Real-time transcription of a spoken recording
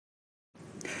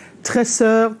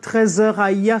13h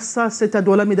à Yassa, c'est à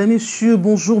Douala. Mesdames, Messieurs,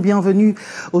 bonjour, bienvenue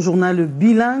au journal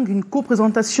Bilingue. Une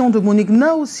co-présentation de Monique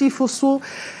Naossi Fosso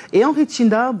et Henri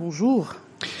Tchinda. Bonjour.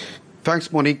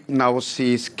 Thanks, Monique.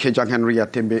 Naossi is Kejang Henry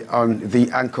Atembe on the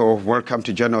anchor. Welcome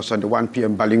to join us on the 1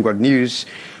 p.m. bilingual news.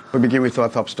 We begin with our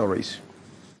top stories.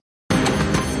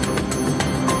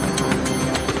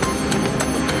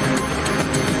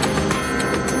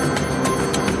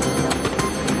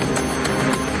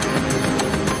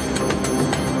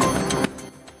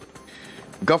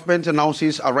 Government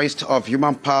announces arrest of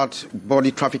human part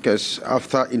body traffickers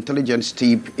after intelligence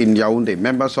team in Yaoundé.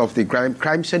 Members of the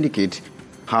crime syndicate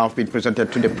have been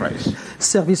presented to the press.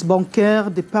 Services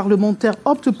bancaires, des parlementaires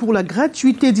optent pour la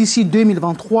gratuité d'ici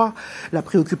 2023. La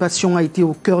préoccupation a été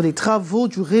au cœur des travaux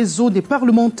du réseau des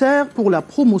parlementaires pour la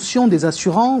promotion des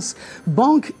assurances,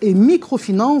 banques et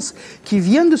microfinances qui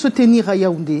viennent de se tenir à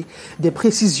Yaoundé. Des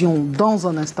précisions dans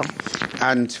un instant.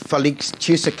 And Felix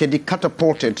Tshisekedi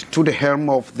catapulted to the helm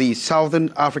of the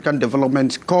Southern African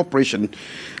Development Corporation.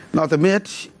 Now, they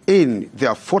met in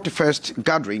their 41st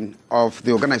gathering of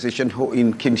the organization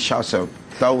in Kinshasa.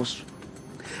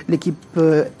 L'équipe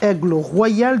Aigle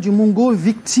Royal du Mongo,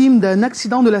 victime d'un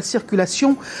accident de la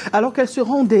circulation alors qu'elle se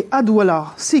rendait à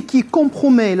Douala. C'est qui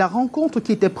compromet la rencontre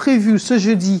qui était prévue ce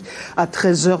jeudi à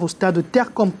 13h au stade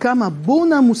Tercomcam à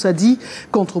Bona Moussadi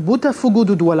contre Botafogo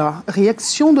de Douala.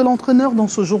 Réaction de l'entraîneur dans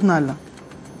ce journal.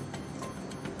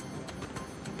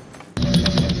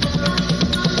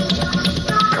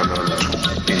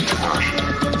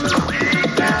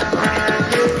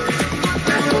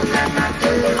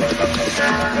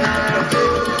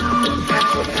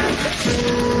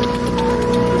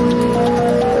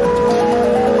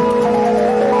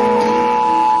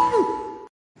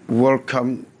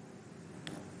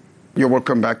 You're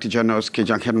welcome back to journals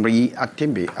Kejang Henry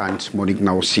Atembe and Monique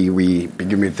Naossi. We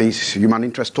begin with this human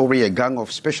interest story. A gang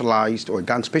specialized in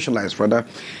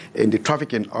the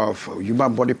trafficking of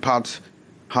human body parts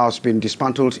has been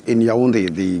dismantled in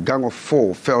Yaoundé. The gang of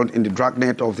 4 fell in the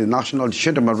dragnet of the National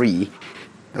Gendarmerie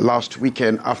last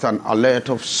weekend after an alert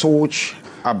of such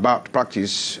about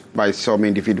practice by some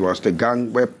individuals. The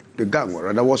gang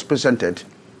was presented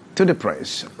to the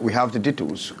press. We have the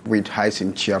details with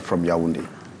Hyacinth Chia from Yaoundé.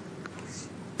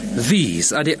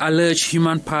 These are the alleged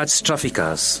human parts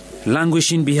traffickers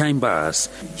languishing behind bars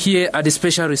here at the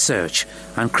Special Research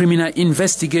and Criminal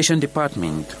Investigation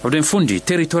Department of the Mfundi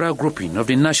Territorial Grouping of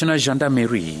the National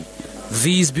Gendarmerie.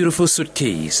 These beautiful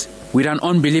suitcases with an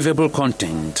unbelievable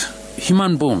content,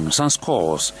 human bones and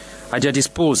skulls at their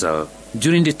disposal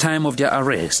during the time of their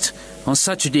arrest on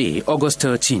Saturday, August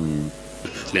 13.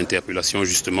 L'interpellation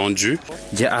justement due.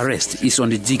 Their arrest is on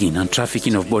the digging and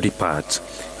trafficking of body parts.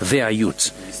 They are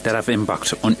youths that have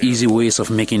embarked on easy ways of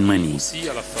making money.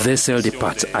 They sell the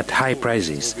parts at high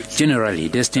prices, generally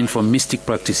destined for mystic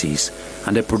practices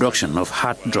and the production of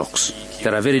hard drugs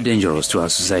that are very dangerous to our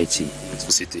society.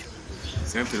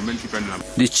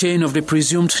 The chain of the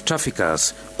presumed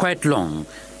traffickers, quite long,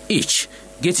 each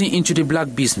getting into the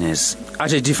black business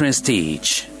at a different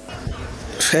stage.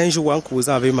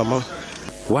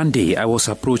 One day I was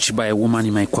approached by a woman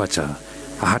in my quarter.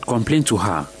 I had complained to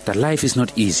her that life is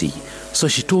not easy, so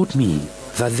she told me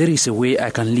that there is a way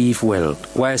I can live well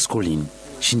while schooling.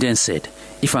 She then said,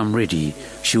 if I'm ready,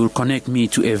 she will connect me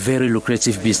to a very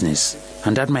lucrative business,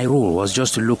 and that my role was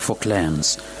just to look for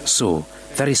clients. So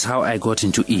that is how I got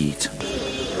into it.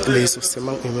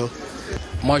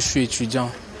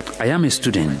 I am a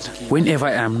student. Whenever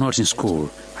I am not in school,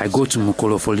 I go to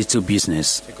Mukolo for little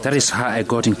business. That is how I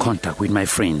got in contact with my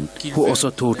friend, who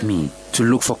also told me to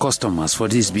look for customers for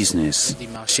this business.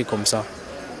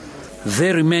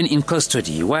 They remain in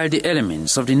custody while the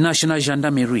elements of the National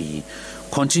Gendarmerie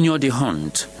continue the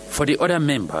hunt for the other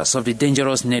members of the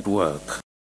dangerous network.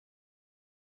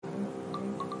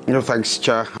 Thanks,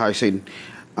 Chair Hyacinth.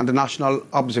 And the National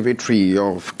Observatory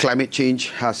of Climate Change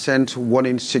has sent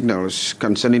warning signals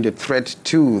concerning the threat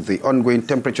to the ongoing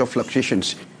temperature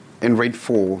fluctuations in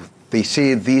rainfall. They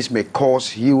say these may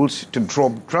cause yields to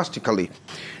drop drastically.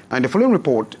 And the following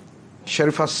report,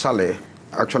 Sherifa Saleh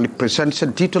actually presents a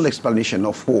detailed explanation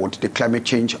of what the Climate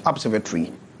Change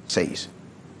Observatory says.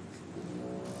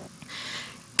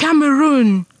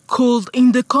 Cameroon could,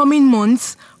 in the coming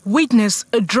months, witness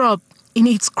a drop in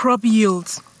its crop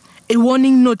yields. A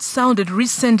warning note sounded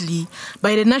recently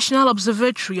by the National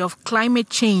Observatory of Climate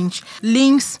Change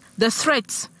links the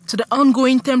threats to the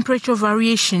ongoing temperature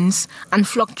variations and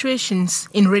fluctuations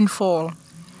in rainfall.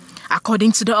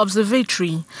 According to the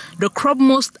observatory, the crop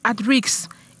most at risk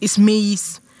is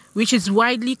maize, which is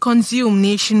widely consumed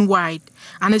nationwide,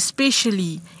 and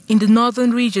especially in the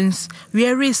northern regions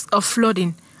where risk of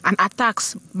flooding and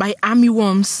attacks by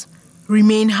armyworms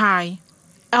remain high.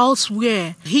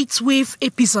 Elsewhere, heatwave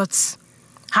episodes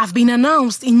have been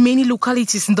announced in many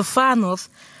localities in the far north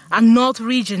and north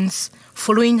regions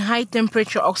following high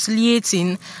temperature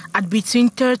oscillating at between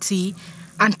 30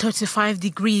 and 35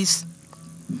 degrees.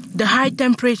 The high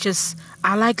temperatures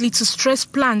are likely to stress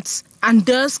plants and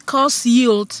thus cause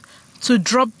yield to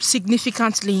drop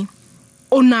significantly.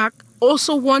 ONAC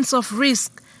also warns of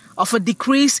risk of a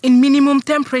decrease in minimum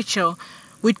temperature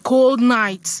with cold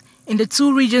nights in the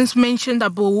two regions mentioned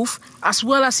above, as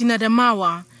well as in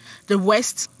Adamawa, the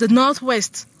west, the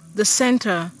northwest, the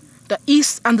center, the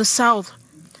east and the south.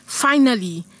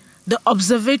 Finally, the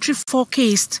observatory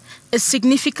forecast a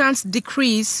significant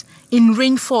decrease in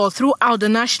rainfall throughout the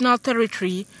national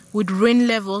territory, with rain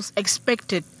levels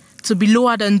expected to be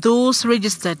lower than those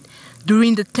registered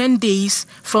during the 10 days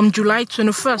from July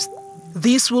 21st.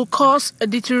 This will cause a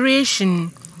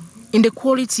deterioration in the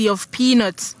quality of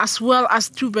peanuts as well as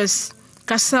tubers,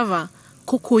 cassava,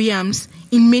 cocoyams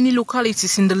in many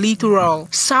localities in the littoral,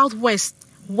 southwest,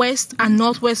 west and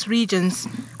northwest regions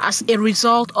as a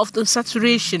result of the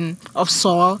saturation of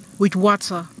soil with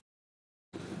water.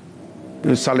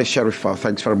 Saleh Sharifa,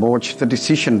 thanks very much. The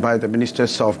decision by the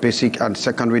Ministers of Basic and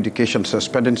Secondary Education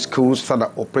suspending schools that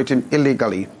are operating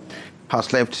illegally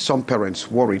has left some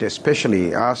parents worried,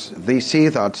 especially as they say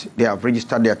that they have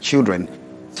registered their children,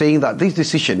 saying that this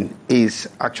decision is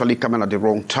actually coming at the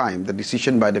wrong time. The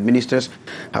decision by the ministers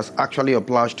has actually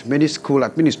obliged many school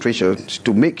administrations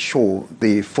to make sure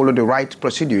they follow the right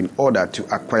procedure in order to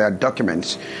acquire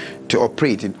documents to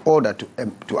operate in order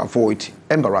to avoid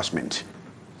embarrassment.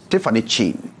 Stephanie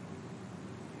Chin.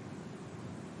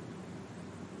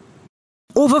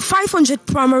 Over 500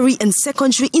 primary and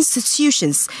secondary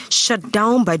institutions shut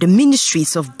down by the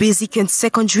Ministries of Basic and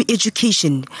Secondary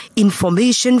Education.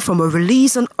 Information from a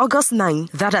release on August 9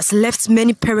 that has left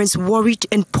many parents worried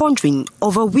and pondering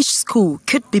over which school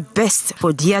could be best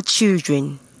for their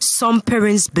children. Some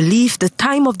parents believe the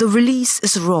time of the release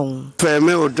is wrong.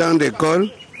 Fermer autant d'écoles,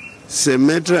 c'est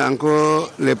mettre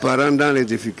encore les parents dans les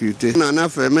difficultés. On en a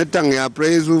fermé tant et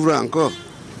après ils ouvrent encore.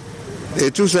 Et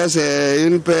tout ça, c'est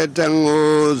une perte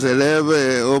aux élèves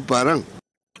et aux parents.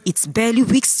 It's barely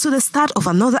weeks to the start of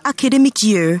another academic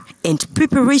year, and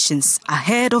preparations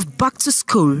ahead of back to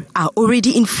school are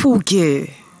already in full gear.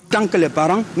 Tant que les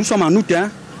parents, nous sommes en août,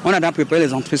 on a déjà préparé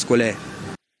les entrées scolaires.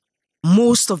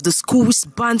 Most of the schools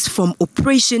banned from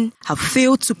operation have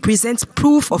failed to present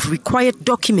proof of required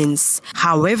documents.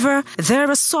 However, there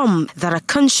are some that are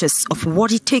conscious of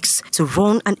what it takes to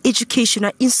run an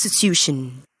educational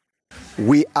institution.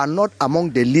 We are not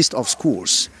among the list of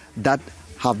schools that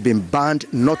have been banned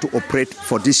not to operate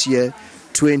for this year,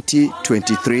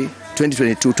 2023,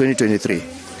 2022, 2023.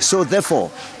 So therefore,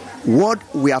 what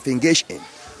we have engaged in,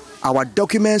 our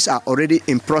documents are already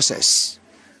in process.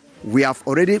 We have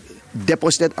already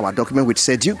deposited our document with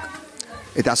SEDUC.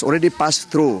 It has already passed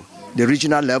through the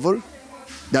regional level.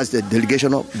 That's the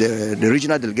delegation of the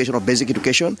regional delegation of basic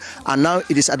education. And now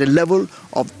it is at the level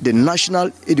of the National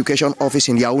Education Office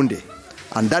in Yaoundé.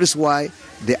 And that is why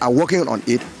they are working on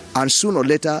it. And sooner or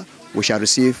later, we shall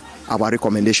receive our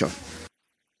recommendation.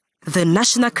 The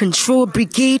National Control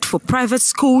Brigade for Private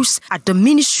Schools at the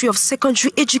Ministry of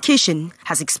Secondary Education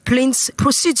has explained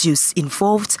procedures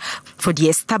involved for the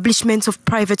establishment of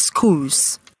private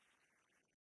schools.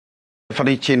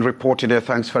 Stephanie Chin reported there.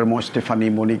 Thanks very much, Stephanie.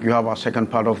 Monique, you have our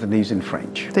second part of the news in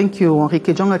French. Thank you,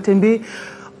 Enrique Djangatembe.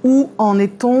 Où en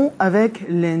est-on avec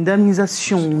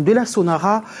l'indemnisation de la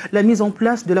Sonara, la mise en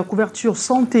place de la couverture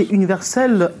santé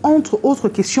universelle, entre autres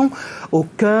questions, au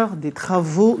cœur des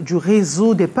travaux du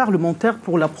réseau des parlementaires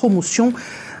pour la promotion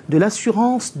de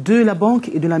l'assurance, de la banque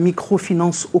et de la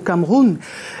microfinance au Cameroun.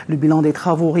 Le bilan des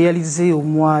travaux réalisés au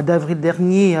mois d'avril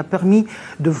dernier a permis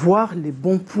de voir les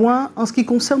bons points en ce qui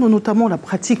concerne notamment la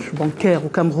pratique bancaire au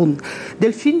Cameroun.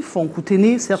 Delphine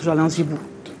Foncoutene, Serge Alain Zibou.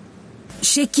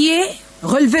 Chéquier,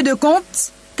 relevé de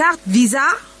compte, carte Visa,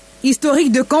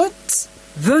 historique de compte,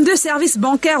 22 services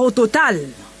bancaires au total,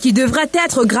 qui devraient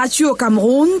être gratuits au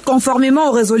Cameroun, conformément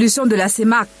aux résolutions de la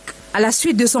CEMAC. À la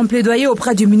suite de son plaidoyer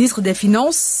auprès du ministre des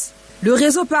Finances, le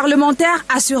réseau parlementaire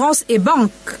Assurance et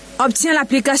Banque obtient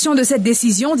l'application de cette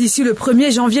décision d'ici le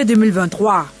 1er janvier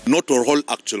 2023. Notre rôle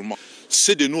actuellement,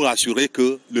 c'est de nous rassurer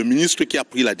que le ministre qui a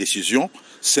pris la décision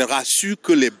sera sûr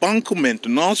que les banques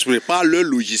maintenant préparent leur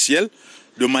logiciel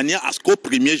de manière à ce qu'au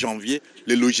 1er janvier,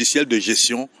 les logiciels de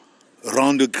gestion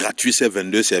rendent gratuits ces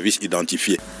 22 services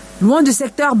identifiés. Loin du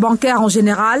secteur bancaire en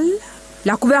général,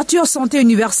 la couverture santé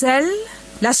universelle,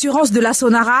 l'assurance de la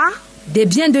Sonara, des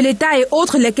biens de l'État et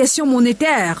autres les questions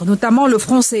monétaires, notamment le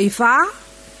franc CFA,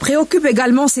 préoccupe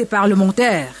également ses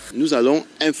parlementaires. Nous allons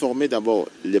informer d'abord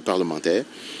les parlementaires,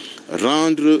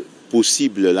 rendre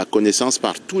possible la connaissance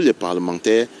par tous les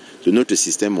parlementaires de notre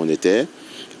système monétaire,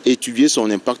 étudier son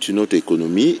impact sur notre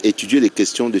économie, étudier les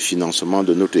questions de financement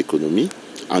de notre économie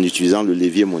en utilisant le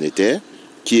levier monétaire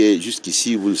qui est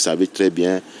jusqu'ici, vous le savez très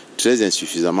bien, très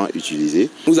insuffisamment utilisé.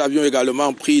 Nous avions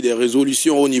également pris des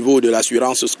résolutions au niveau de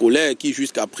l'assurance scolaire qui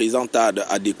jusqu'à présent tarde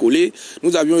à décoller.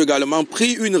 Nous avions également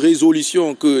pris une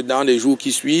résolution que dans les jours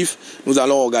qui suivent, nous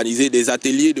allons organiser des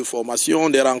ateliers de formation,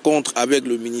 des rencontres avec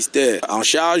le ministère en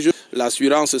charge,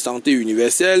 l'assurance santé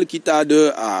universelle qui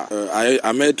tarde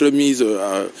à mettre mise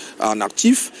en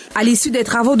actif. À l'issue des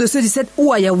travaux de ce 17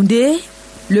 août à Yaoundé,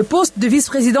 le poste de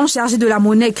vice-président chargé de la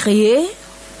monnaie créé,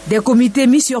 des comités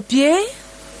mis sur pied,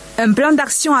 un plan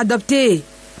d'action adopté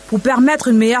pour permettre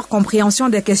une meilleure compréhension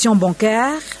des questions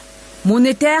bancaires,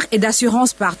 monétaires et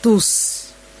d'assurance par tous.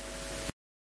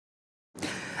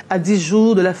 À 10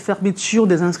 jours de la fermeture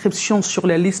des inscriptions sur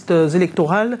les listes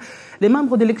électorales, les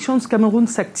membres d'Elections Cameroun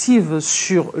s'activent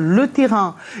sur le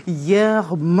terrain.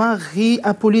 Hier,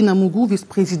 Marie-Apolline Amougou,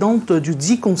 vice-présidente du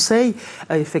dit conseil,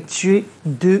 a effectué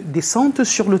 2 descentes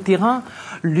sur le terrain,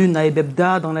 l'une à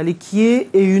Ebebda dans la Lequier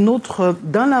et une autre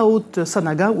dans la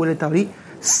Haute-Sanaga où elle est allée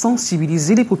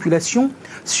sensibiliser les populations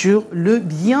sur le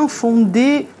bien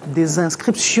fondé des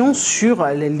inscriptions sur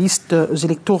les listes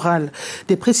électorales.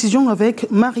 Des précisions avec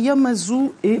Maria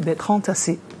Mazou et Bertrand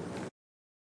Tassé.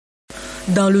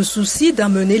 Dans le souci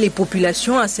d'amener les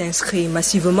populations à s'inscrire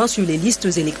massivement sur les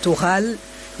listes électorales,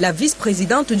 la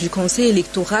vice-présidente du conseil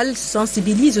électoral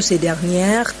sensibilise ces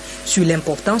dernières sur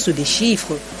l'importance des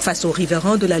chiffres face aux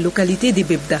riverains de la localité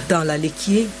d'Ebebda. Dans la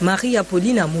Lequier,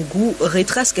 Marie-Apolline Amougou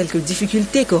retrace quelques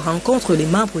difficultés que rencontrent les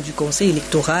membres du conseil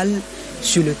électoral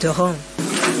sur le terrain.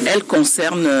 Elle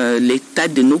concerne l'état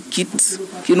de nos kits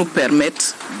qui nous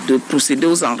permettent de procéder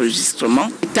aux enregistrements,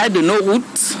 l'état de nos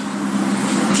routes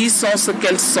qui sont ce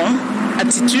qu'elles sont,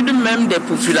 attitude même des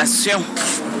populations.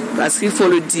 Parce qu'il faut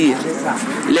le dire,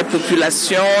 les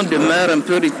populations demeurent un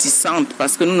peu réticentes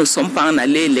parce que nous ne sommes pas en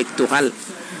allée électorale.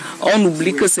 On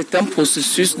oublie que c'est un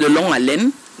processus de longue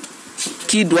haleine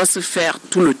qui doit se faire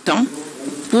tout le temps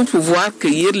pour pouvoir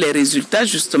cueillir les résultats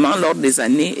justement lors des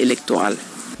années électorales.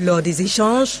 Lors des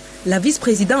échanges, la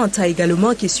vice-présidente a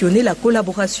également questionné la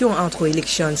collaboration entre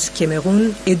Elections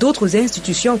Cameroun et d'autres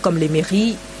institutions comme les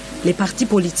mairies, les partis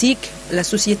politiques, la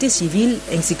société civile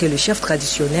ainsi que le chef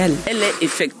traditionnel. Elle est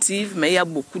effective, mais il y a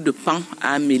beaucoup de pans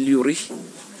à améliorer,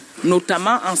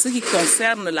 notamment en ce qui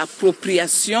concerne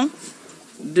l'appropriation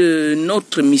de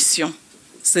notre mission.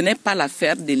 Ce n'est pas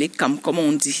l'affaire de l'ECAM, comme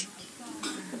on dit,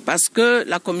 parce que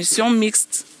la commission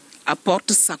mixte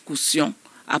apporte sa caution,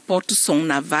 apporte son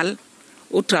aval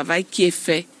au travail qui est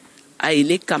fait à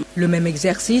l'ECAM. Le même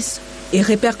exercice est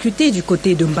répercuté du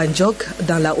côté de Mbandjok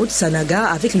dans la Haute-Sanaga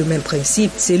avec le même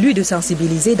principe, celui de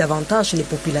sensibiliser davantage les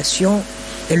populations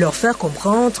et leur faire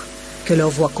comprendre que leur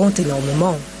voix compte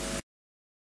énormément.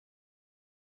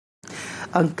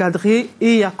 Encadrer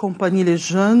et accompagner les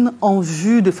jeunes en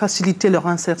vue de faciliter leur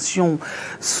insertion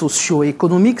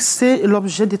socio-économique, c'est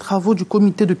l'objet des travaux du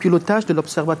comité de pilotage de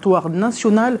l'Observatoire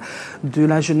national de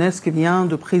la jeunesse que vient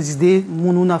de présider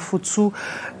Mounouna Fotsu,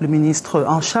 le ministre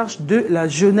en charge de la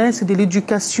jeunesse et de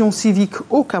l'éducation civique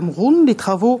au Cameroun. Les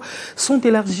travaux sont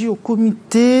élargis au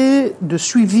comité de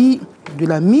suivi de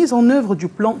la mise en œuvre du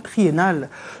plan triennal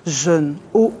Jeunes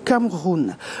au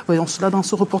Cameroun. Voyons cela dans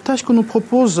ce reportage que nous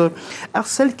proposent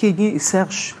Arcel Kegué et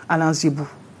Serge Alain Zébou.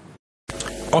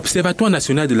 Observatoire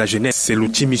national de la jeunesse, c'est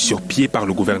l'outil mis sur pied par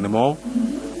le gouvernement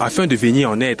afin de venir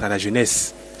en aide à la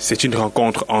jeunesse. C'est une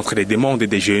rencontre entre les demandes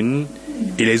des jeunes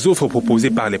et les offres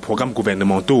proposées par les programmes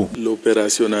gouvernementaux.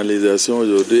 L'opérationnalisation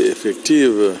aujourd'hui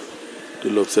effective de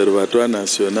l'Observatoire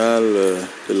national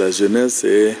de la jeunesse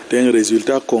est un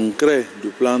résultat concret du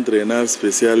plan triennal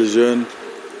spécial jeunes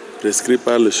prescrit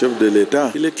par le chef de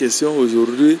l'État. Il est question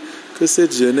aujourd'hui que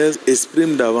cette jeunesse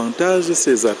exprime davantage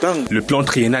ses attentes. Le plan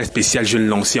triennal spécial jeunes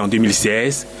lancé en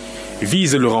 2016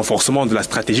 vise le renforcement de la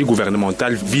stratégie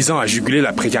gouvernementale visant à juguler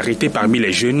la précarité parmi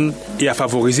les jeunes et à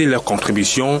favoriser leur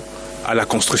contribution à la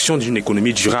construction d'une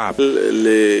économie durable.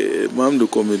 Les membres du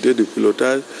comité de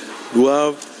pilotage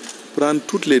doivent prendre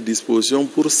toutes les dispositions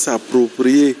pour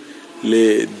s'approprier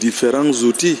les différents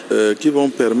outils qui vont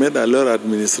permettre à leur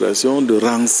administration de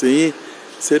renseigner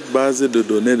cette base de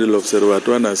données de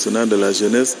l'Observatoire national de la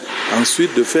jeunesse,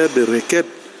 ensuite de faire des requêtes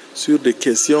sur des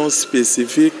questions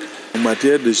spécifiques en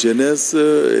matière de jeunesse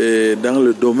et dans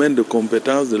le domaine de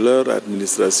compétences de leur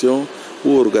administration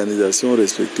ou organisations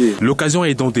respectives. L'occasion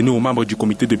est donc donnée aux membres du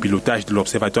comité de pilotage de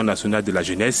l'Observatoire national de la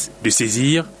jeunesse de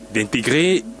saisir,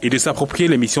 d'intégrer et de s'approprier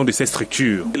les missions de ces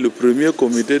structures. Le premier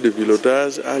comité de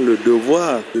pilotage a le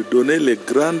devoir de donner les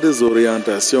grandes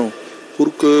orientations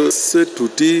pour que cet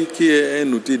outil, qui est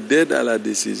un outil d'aide à la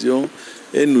décision,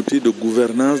 un outil de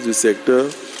gouvernance du secteur,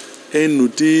 un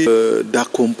outil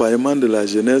d'accompagnement de la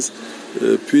jeunesse,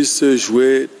 puisse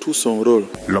jouer tout son rôle.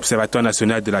 L'Observatoire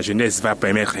national de la jeunesse va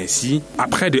permettre ainsi à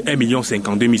près de 1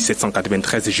 052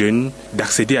 793 jeunes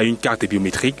d'accéder à une carte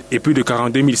biométrique et plus de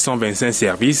 42 125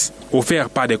 services offerts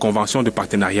par des conventions de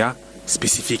partenariat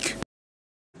spécifiques.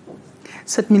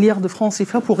 7 milliards de francs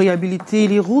CFA pour réhabiliter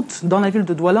les routes dans la ville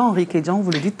de Douala. Henri Kédian,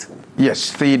 vous le dites?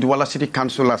 Yes, the Douala City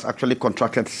Council has actually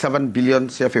contracted 7 billion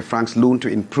CFA francs loan to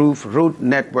improve road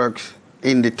networks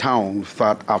in the town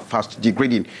that are fast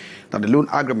degrading. Now, the loan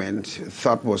agreement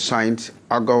that was signed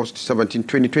August 17,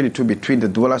 2022 between the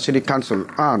Douala City Council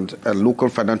and a local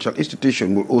financial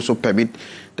institution will also permit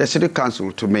the City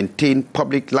Council to maintain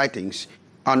public lightings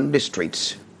on the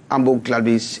streets. Ambo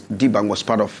Gladys Dibang was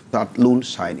part of that loan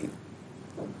signing.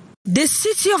 The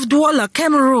city of Douala,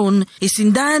 Cameroon, is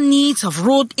in dire need of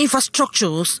road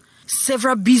infrastructures.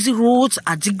 Several busy roads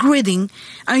are degrading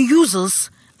and users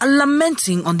are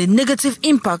lamenting on the negative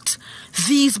impact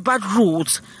these bad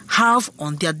roads have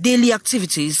on their daily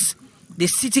activities. The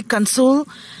city council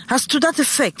has to that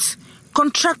effect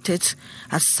contracted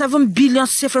a 7 billion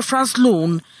CFA francs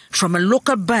loan from a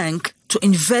local bank to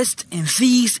invest in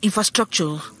these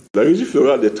infrastructures. La régie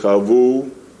fera des travaux.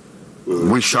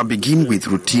 We shall begin with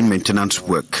routine maintenance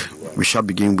work. We shall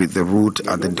begin with the road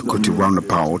at the Dakoti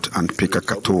roundabout and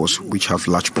Pekakatos, which have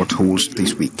large potholes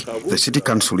this week. The City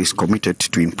Council is committed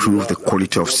to improve the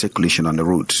quality of circulation on the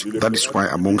roads. That is why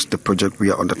amongst the projects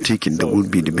we are undertaking, there will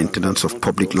be the maintenance of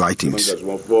public lightings.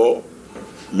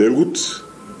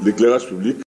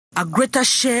 A greater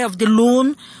share of the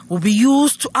loan will be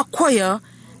used to acquire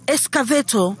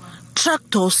excavator,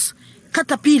 tractors,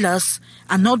 caterpillars,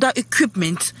 and other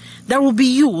equipment that will be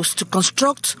used to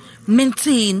construct,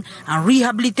 maintain, and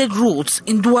rehabilitate roads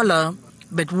in Douala.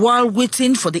 But while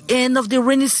waiting for the end of the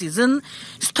rainy season,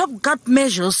 stopgap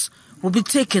measures will be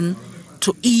taken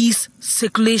to ease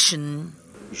circulation.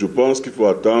 Je pense qu'il faut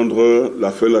attendre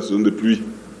la fin de la saison de pluie.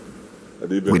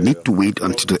 We need to wait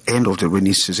until the end of the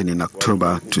rainy season in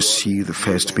October to see the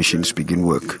first machines begin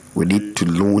work. We need to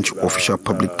launch official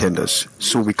public tenders,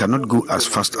 so we cannot go as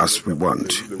fast as we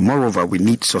want. Moreover, we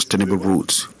need sustainable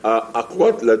roads.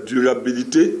 Accroître la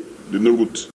durabilité de nos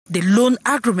routes. The loan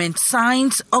agreement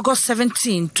signed August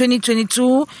 17,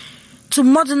 2022 to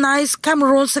modernize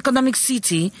Cameroon's economic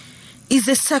city is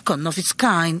the second of its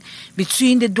kind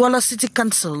between the Douala City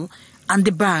Council and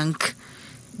the bank.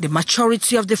 The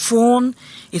maturity of the phone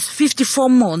is 54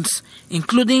 months,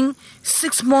 including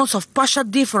 6 months of partial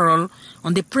deferral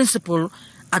on the principal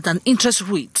at an interest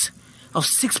rate of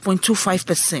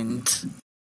 6.25%.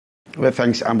 Well,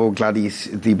 thanks, Ambo Gladys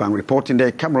Dibang reporting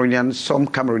there. Some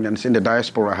Cameroonians in the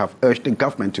diaspora have urged the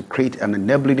government to create an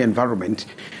enabling environment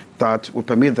that will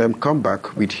permit them come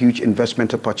back with huge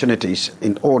investment opportunities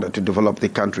in order to develop the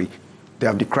country. They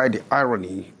have decried the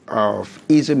irony of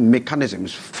easy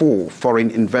mechanisms for foreign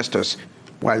investors,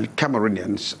 while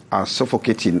Cameroonians are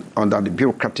suffocating under the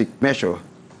bureaucratic measure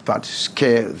that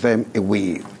scare them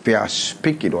away. They were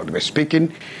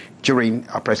speaking during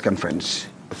a press conference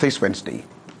this Wednesday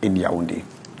in Yaoundé.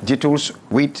 Details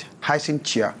with Hyacinth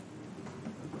Chia.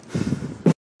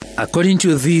 According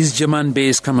to these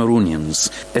German-based Cameroonians,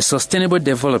 a sustainable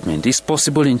development is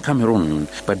possible in Cameroon,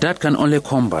 but that can only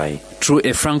come by through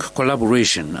a frank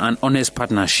collaboration and honest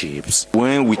partnerships.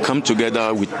 When we come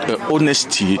together with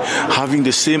honesty, having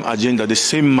the same agenda, the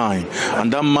same mind,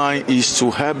 and that mind is to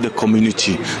help the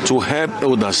community, to help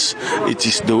others, it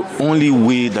is the only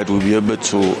way that we'll be able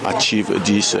to achieve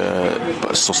this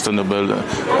sustainable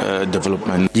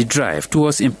development. The drive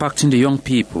towards impacting the young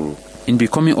people in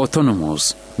becoming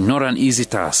autonomous, not an easy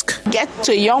task. Get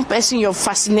to a young person, you're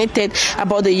fascinated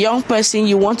about the young person,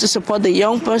 you want to support the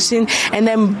young person, and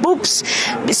then boops,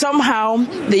 somehow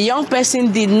the young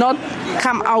person did not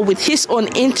come out with his own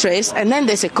interest, and then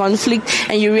there's a conflict,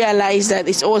 and you realize that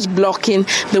it's always blocking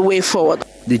the way forward.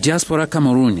 The diaspora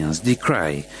Cameroonians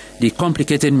decry the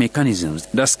complicated mechanisms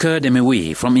that scare them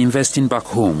away from investing back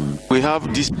home. We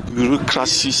have this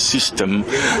bureaucracy system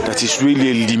that is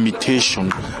really a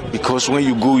limitation, because when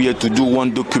you go here to do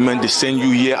one document, they send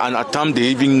you here, and at times they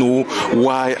even know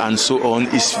why and so on.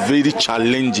 It's very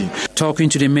challenging. Talking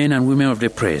to the men and women of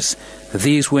the press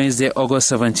this Wednesday, August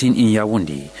 17 in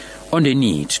Yaoundé, on the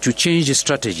need to change the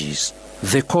strategies,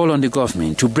 they call on the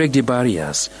government to break the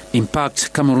barriers,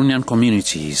 impact Cameroonian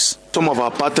communities. Some of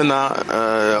our partners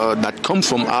that come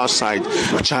from outside,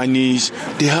 Chinese,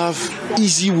 they have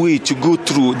easy way to go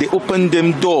through. They open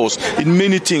them doors in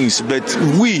many things. But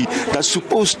we, that's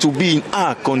supposed to be in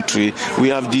our country, we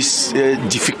have this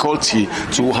difficulty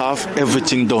to have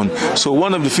everything done. So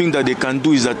one of the things that they can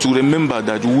do is that to remember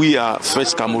that we are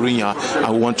first Cameroonian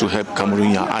and we want to help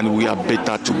Cameroonian, and we are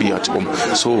better to be at home.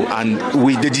 So, and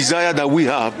with the desire that we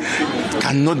have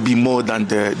cannot be more than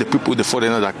the people, the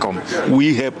foreigners that come.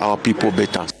 We help our people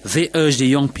better. They urge the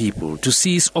young people to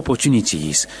seize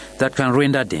opportunities that can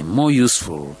render them more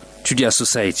useful to their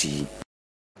society.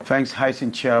 Thanks,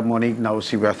 Hyacinth Chair Monique. Now,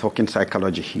 see, we are talking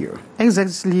psychology here.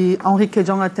 Exactly. Henri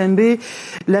Kedjan-Atembe,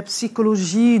 la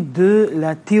psychologie de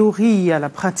la théorie à la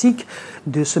pratique.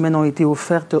 2 semaines ont été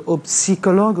offertes aux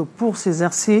psychologues pour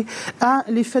s'exercer à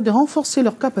l'effet de renforcer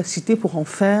leurs capacités pour en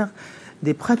faire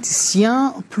des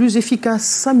praticiens plus efficaces.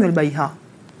 Samuel Baïha.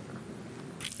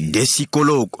 Des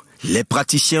psychologues, les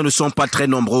praticiens ne sont pas très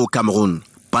nombreux au Cameroun.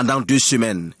 Pendant 2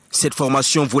 semaines, cette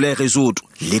formation voulait résoudre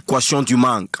l'équation du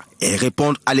manque et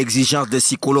répondre à l'exigence des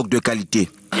psychologues de qualité.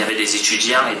 Il y avait des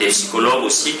étudiants et des psychologues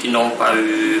aussi qui n'ont pas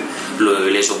eu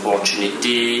les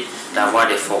opportunités d'avoir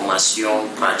des formations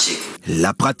pratiques.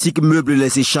 La pratique meuble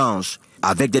les échanges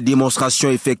avec des démonstrations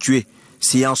effectuées,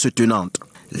 séances tenantes.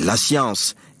 La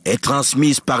science est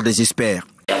transmise par des experts.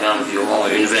 Il y avait environ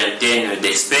une vingtaine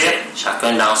d'experts,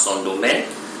 chacun dans son domaine.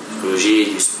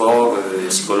 Psychologie du sport,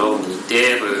 psychologue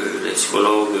militaire, les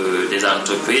psychologues des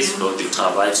entreprises, psychologues du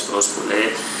travail, psychologues scolaires,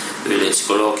 les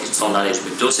psychologues qui sont dans les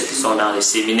hôpitaux, ceux qui sont dans les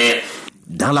séminaires.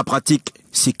 Dans la pratique,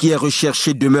 ce qui est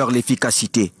recherché demeure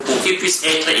l'efficacité. Pour qu'ils puissent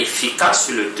être efficaces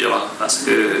sur le terrain, parce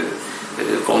que,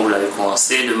 comme vous l'avez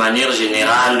commencé, de manière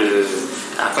générale,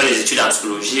 après les études en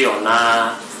psychologie, on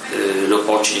a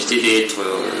l'opportunité d'être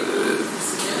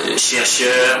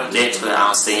chercheur, d'être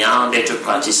enseignant, d'être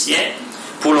praticien.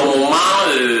 Pour le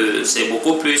moment, c'est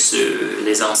beaucoup plus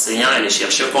les enseignants et les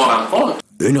chercheurs qu'on rencontre.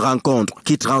 Une rencontre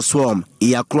qui transforme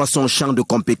et accroît son champ de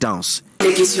compétences. Il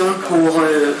est question pour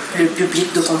le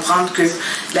public de comprendre que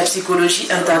la psychologie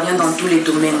intervient dans tous les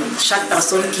domaines. Chaque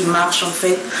personne qui marche, en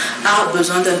fait, a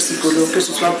besoin d'un psychologue, que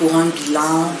ce soit pour un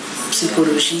bilan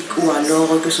psychologique ou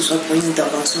alors que ce soit pour une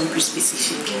intervention plus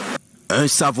spécifique. Un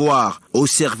savoir au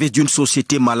service d'une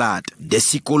société malade, des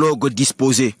psychologues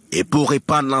disposés. Et pour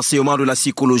répandre l'enseignement de la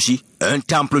psychologie, un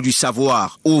temple du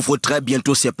savoir ouvre très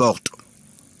bientôt ses portes.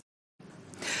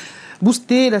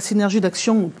 Booster la synergie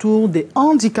d'action autour des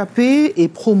handicapés et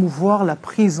promouvoir la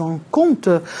prise en compte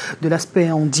de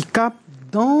l'aspect handicap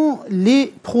dans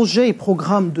les projets et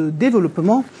programmes de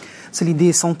développement. C'est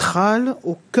l'idée centrale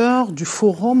au cœur du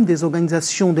forum des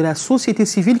organisations de la société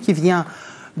civile qui vient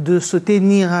de se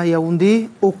tenir à Yaoundé,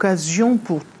 occasion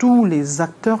pour tous les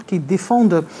acteurs qui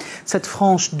défendent cette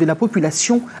frange de la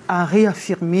population à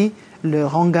réaffirmer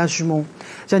leur engagement.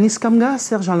 Janice Kamga,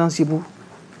 Serge Alain Zibou.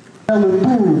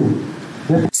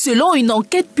 Selon une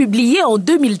enquête publiée en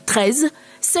 2013,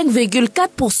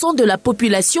 5,4% de la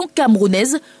population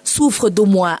camerounaise souffre d'au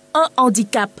moins un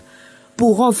handicap.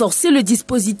 Pour renforcer le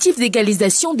dispositif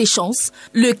d'égalisation des chances,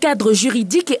 le cadre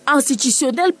juridique et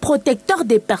institutionnel protecteur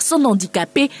des personnes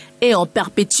handicapées est en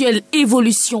perpétuelle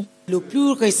évolution. Le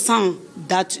plus récent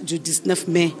date du 19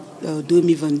 mai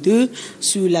 2022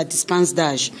 sur la dispense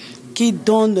d'âge qui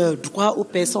donne droit aux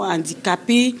personnes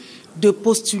handicapées de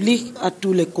postuler à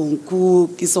tous les concours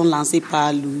qui sont lancés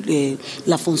par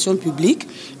la fonction publique.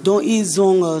 Donc ils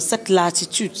ont cette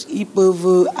latitude, ils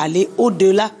peuvent aller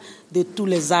au-delà de tous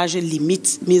les âges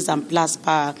limites mis en place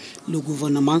par le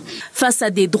gouvernement. Face à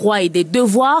des droits et des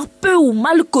devoirs peu ou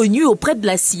mal connus auprès de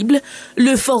la cible,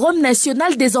 le Forum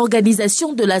national des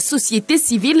organisations de la société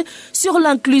civile sur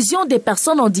l'inclusion des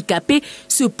personnes handicapées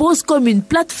se pose comme une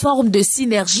plateforme de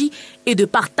synergie et de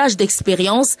partage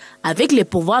d'expériences avec les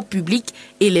pouvoirs publics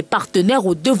et les partenaires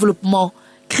au développement.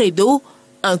 Credo,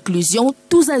 inclusion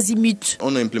tous azimuts.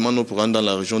 On implémente nos programmes dans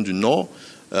la région du Nord,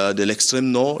 de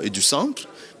l'extrême Nord et du Centre.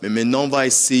 Mais maintenant, on va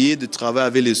essayer de travailler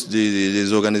avec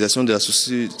les organisations de la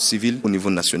société civile au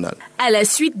niveau national. À la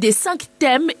suite des 5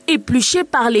 thèmes épluchés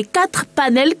par les 4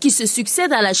 panels qui se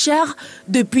succèdent à la chaire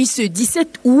depuis ce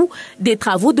 17 août, des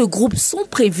travaux de groupe sont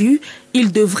prévus.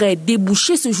 Ils devraient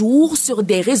déboucher ce jour sur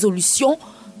des résolutions,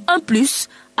 un plus,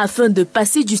 afin de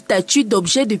passer du statut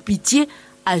d'objet de pitié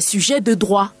à sujet de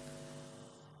droit.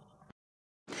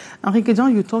 Henri Kedjan,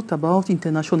 you talked about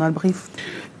international brief.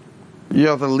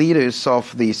 Yeah, the leaders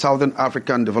of the Southern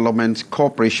African Development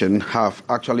Corporation have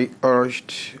actually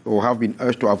urged or have been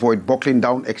urged to avoid buckling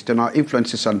down external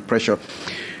influences and pressure.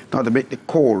 Now they make the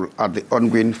call at the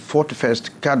ongoing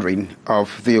 41st gathering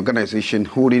of the organization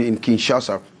holding in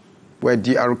Kinshasa, where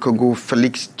DR Congo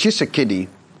Felix Tshisekedi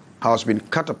has been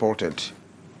catapulted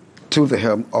to the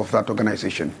helm of that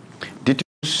organization.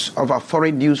 Details of our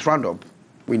foreign news roundup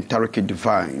with Tariki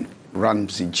Divine,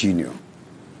 Ramsey Jr.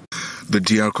 The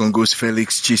DR Congo's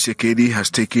Felix Tshisekedi has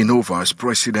taken over as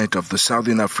president of the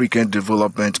Southern African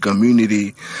Development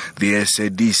Community, the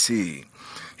SADC.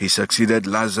 He succeeded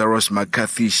Lazarus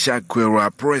Makathi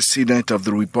Chakwera, president of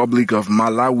the Republic of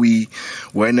Malawi,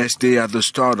 Wednesday at the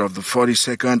start of the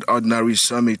 42nd Ordinary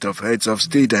Summit of Heads of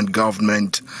State and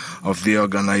Government of the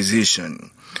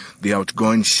organization. The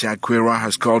outgoing Chakwera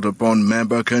has called upon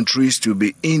member countries to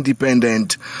be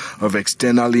independent of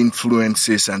external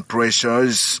influences and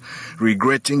pressures,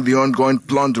 regretting the ongoing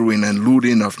plundering and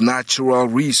looting of natural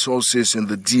resources in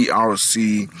the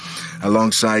DRC,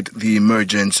 alongside the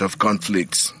emergence of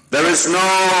conflicts. There is no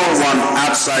one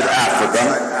outside Africa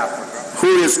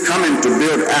who is coming to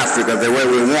build Africa the way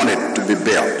we want it to be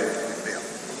built.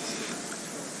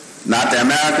 Not the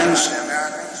Americans,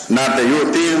 not the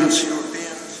Europeans,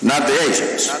 not the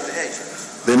Asians.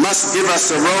 They must give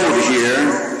us a road here,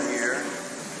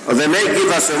 or they may give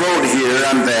us a road here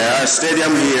and there, a stadium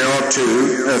here or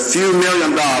two, a few $1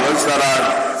 million that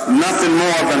are nothing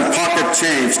more than pocket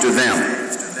change to them,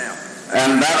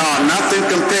 and that are nothing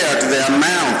compared to the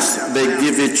amounts they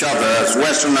give each other as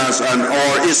Westerners and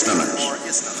or Easterners.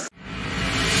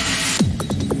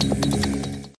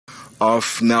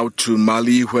 Off now to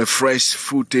Mali, where fresh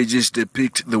footages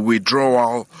depict the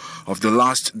withdrawal of the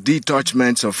last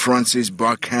detachments of France's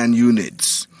Barkhane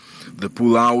units. The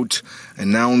pullout,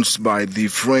 announced by the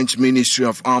French Ministry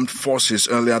of Armed Forces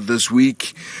earlier this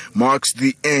week, marks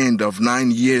the end of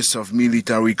 9 years of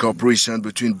military cooperation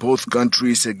between both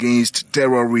countries against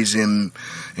terrorism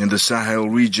in the Sahel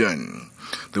region.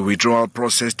 The withdrawal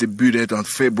process debuted on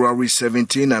February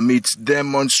 17 amidst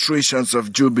demonstrations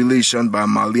of jubilation by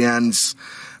Malians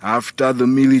after the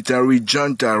military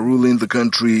junta ruling the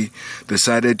country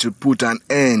decided to put an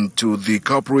end to the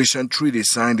cooperation treaty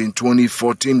signed in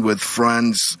 2014 with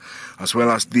France, as well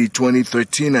as the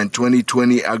 2013 and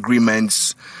 2020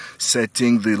 agreements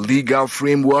setting the legal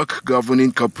framework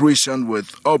governing cooperation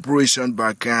with Operation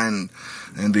Barkhane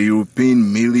and the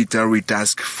European Military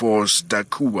Task Force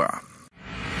Takuba.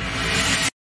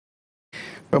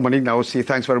 Well, Monique Naosi,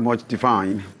 thanks very much,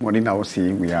 Divine. Monique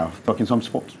Naosi, we are talking some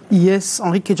sports. Yes,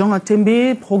 Henrique Jean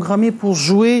Atembe, programmé pour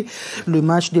jouer le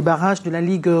match des barrages de la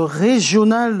Ligue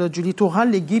régionale du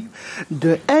littoral. L'équipe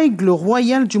de Aigle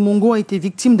Royal du Mongo a été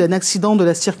victime d'un accident de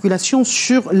la circulation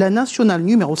sur la nationale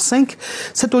numéro 5.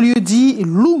 C'est au lieu dit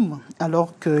Loum,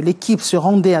 alors que l'équipe se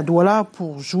rendait à Douala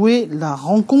pour jouer la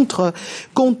rencontre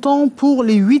comptant pour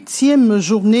les 8e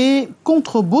journées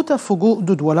contre Botafogo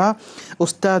de Douala au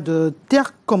stade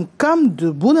Tercomcam de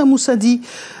Bonamoussadi.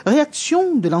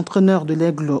 Réaction de l'entraîneur de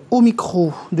l'Aigle au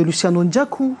micro de Luciano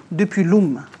Ndiakou depuis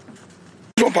Loum.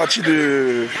 Nous sommes partis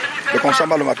de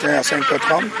Konsamba le matin à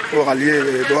 5h30 pour rallier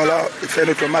Douala et faire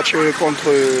notre match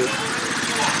contre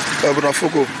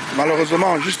Botafogo.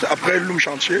 Malheureusement, juste après Loum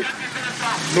chantier,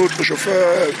 notre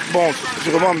chauffeur,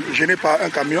 vraiment gêné par un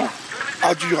camion,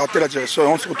 a dû rater la direction et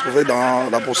on se retrouvait dans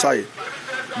la broussaille.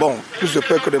 Plus de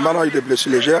peur que de mal, on a eu des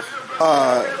blessures légères.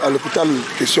 À l'hôpital,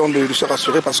 question de se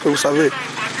rassurer parce que vous savez,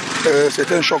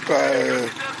 c'est un choc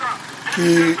qui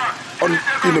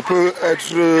ne peut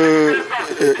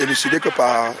être élucidé que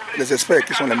par les experts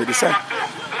qui sont les médecins.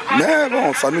 Mais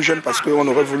ça nous gêne parce qu'on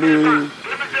aurait voulu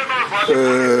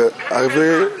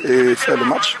arriver et faire le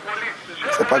match.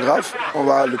 C'est pas grave.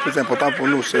 Le plus important pour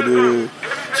nous, c'est de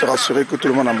se rassurer que tout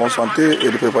le monde est en bonne santé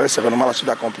et de préparer sereinement la suite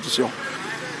de la compétition.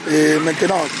 Et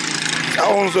maintenant,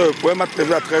 à 11h, pour un match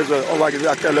prévu à 13h, on va arriver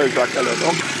à quelle heure,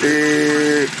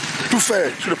 et tout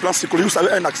faire sur le plan psychologique. Vous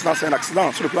savez, un accident, c'est un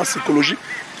accident. Sur le plan psychologique,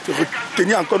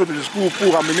 retenir encore notre discours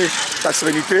pour amener la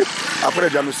sérénité après le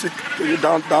diagnostic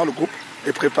dans le groupe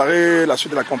et préparer la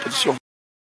suite de la compétition.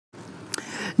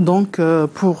 Donc,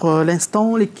 pour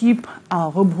l'instant, l'équipe a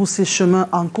rebroussé chemin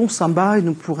en Konsamba et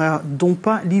ne pourra donc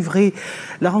pas livrer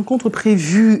la rencontre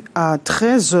prévue à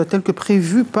 13, telle que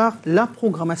prévue par la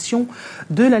programmation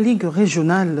de la Ligue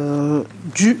régionale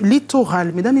du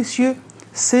littoral. Mesdames, Messieurs,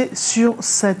 c'est sur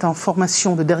cette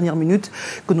information de dernière minute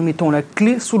que nous mettons la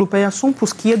clé sous le paillasson pour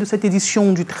ce qui est de cette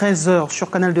édition du 13h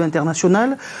sur Canal 2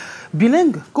 International.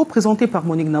 Bilingue, co-présenté par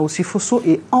Monique Naosi Fosso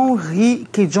et Henri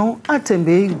Kejan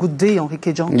Atembe. Good day, Henri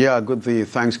Kejan. Yeah, good day.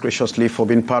 Thanks graciously for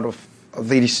being part of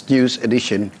this news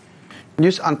edition.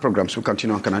 News and programs will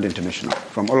continue on Canal International.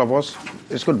 From all of us,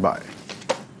 it's goodbye.